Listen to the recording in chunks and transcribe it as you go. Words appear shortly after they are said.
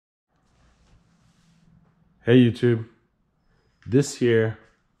Hey YouTube, this here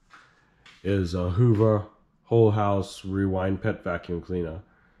is a Hoover whole house rewind pet vacuum cleaner.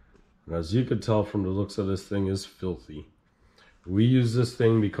 And as you could tell from the looks of this thing, is filthy. We use this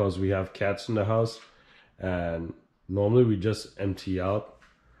thing because we have cats in the house, and normally we just empty out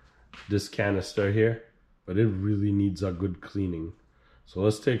this canister here, but it really needs a good cleaning. So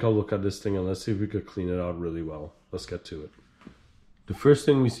let's take a look at this thing and let's see if we could clean it out really well. Let's get to it. The first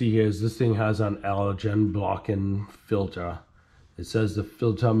thing we see here is this thing has an allergen blocking filter. It says the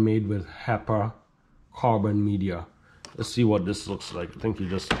filter made with HEPA carbon media. Let's see what this looks like. I think you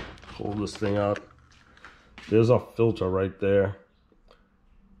just pull this thing out. There's a filter right there.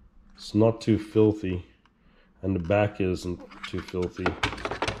 It's not too filthy, and the back isn't too filthy.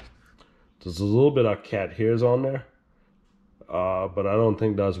 There's a little bit of cat hairs on there, but I don't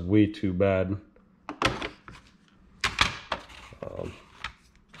think that's way too bad.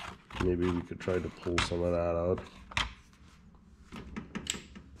 Maybe we could try to pull some of that out.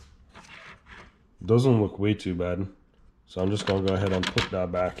 Doesn't look way too bad, so I'm just gonna go ahead and put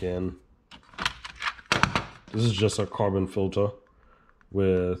that back in. This is just a carbon filter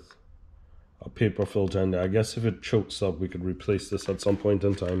with a paper filter in there. I guess if it chokes up, we could replace this at some point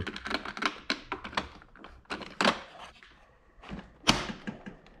in time.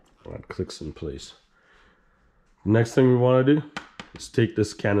 That clicks in place. Next thing we want to do is take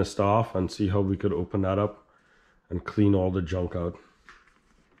this canister off and see how we could open that up and clean all the junk out.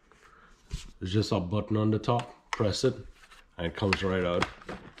 There's just a button on the top, press it, and it comes right out.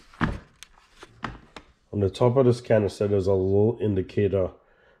 On the top of this canister, there's a little indicator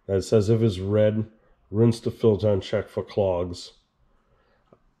that says if it's red, rinse the filter and check for clogs.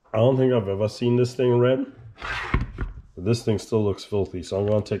 I don't think I've ever seen this thing red, but this thing still looks filthy, so I'm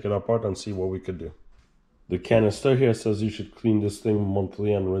going to take it apart and see what we could do. The canister here says you should clean this thing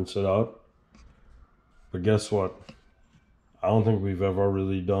monthly and rinse it out. But guess what? I don't think we've ever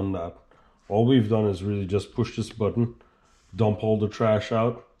really done that. All we've done is really just push this button, dump all the trash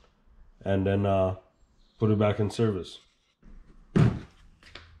out, and then put it back in service.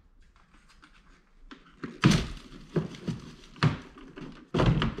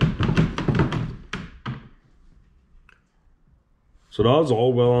 So that was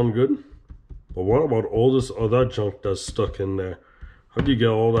all well and good. But what about all this other junk that's stuck in there? How do you get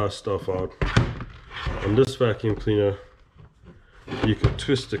all that stuff out? On this vacuum cleaner, you can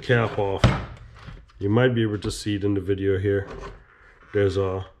twist the cap off. You might be able to see it in the video here. There's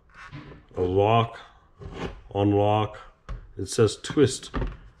a lock, unlock. It says twist.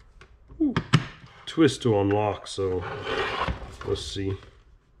 Ooh, twist to unlock, so let's see.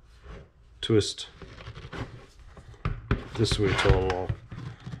 Twist this way to unlock.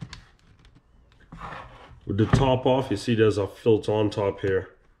 With the top off, you see there's a filter on top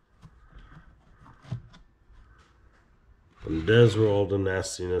here. And there's where all the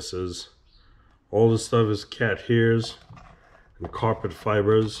nastiness is. All this stuff is cat hairs and carpet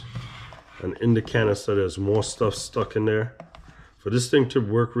fibers. And in the canister, there's more stuff stuck in there. For this thing to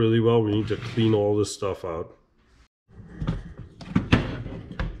work really well, we need to clean all this stuff out.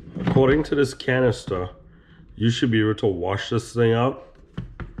 According to this canister, you should be able to wash this thing out.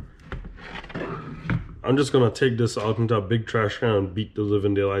 I'm just gonna take this out into a big trash can and beat the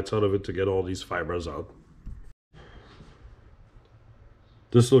living daylights out of it to get all these fibers out.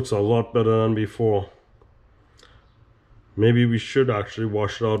 This looks a lot better than before. Maybe we should actually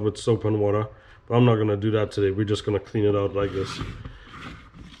wash it out with soap and water, but I'm not gonna do that today. We're just gonna clean it out like this.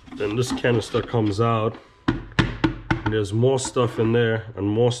 Then this canister comes out, and there's more stuff in there and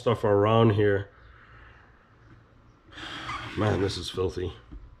more stuff around here. Man, this is filthy.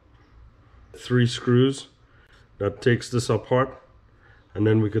 3 screws that takes this apart, and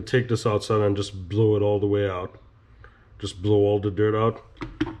then we could take this outside and just blow it all the way out. Just blow all the dirt out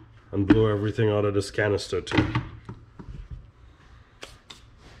and blow everything out of this canister too.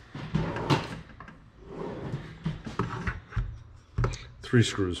 Three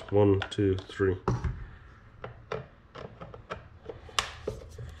screws, 1, 2, 3.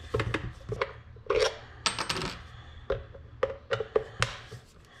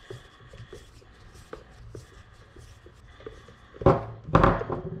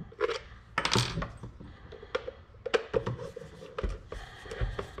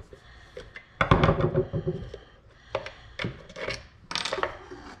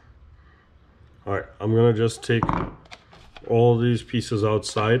 Alright, I'm gonna just take all these pieces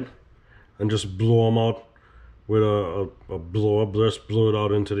outside and just blow them out with a blow up. Just blow it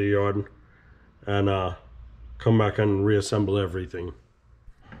out into the yard and come back and reassemble everything.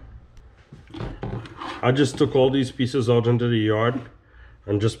 I just took all these pieces out into the yard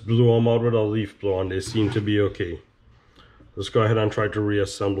and just blew them out with a leaf blower, and they seem to be okay. Let's go ahead and try to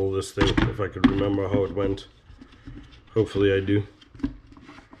reassemble this thing, if I could remember how it went. Hopefully I do.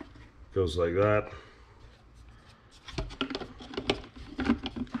 Goes like that.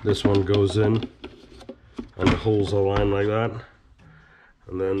 This one goes in, and the holes align like that.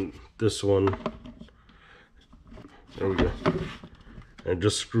 And then this one, there we go. And it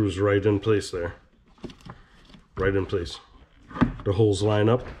just screws right in place there. Right in place. The holes line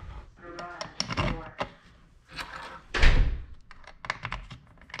up.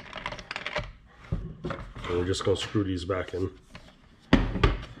 And we're just going to screw these back in.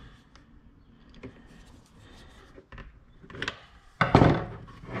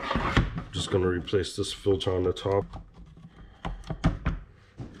 Just going to replace this filter on the top.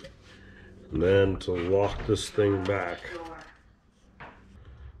 And then to lock this thing back,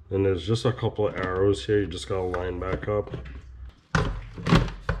 and there's just a couple of arrows here. You just got to line back up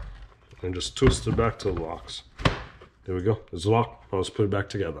and just twist it back to the locks. There we go. It's locked. Now let's put it back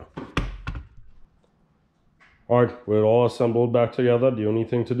together. Alright, we're all assembled back together. The only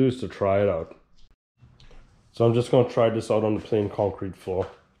thing to do is to try it out. So I'm just going to try this out on the plain concrete floor.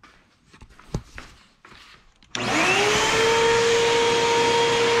 It's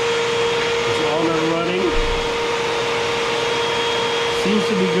on and running. Seems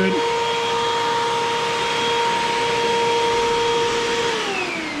to be good.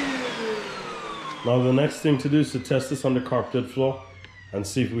 Now the next thing to do is to test this on the carpeted floor and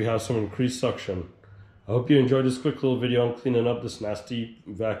see if we have some increased suction. I hope you enjoyed this quick little video on cleaning up this nasty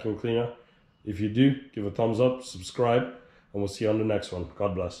vacuum cleaner. If you do, give a thumbs up, subscribe, and we'll see you on the next one.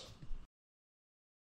 God bless.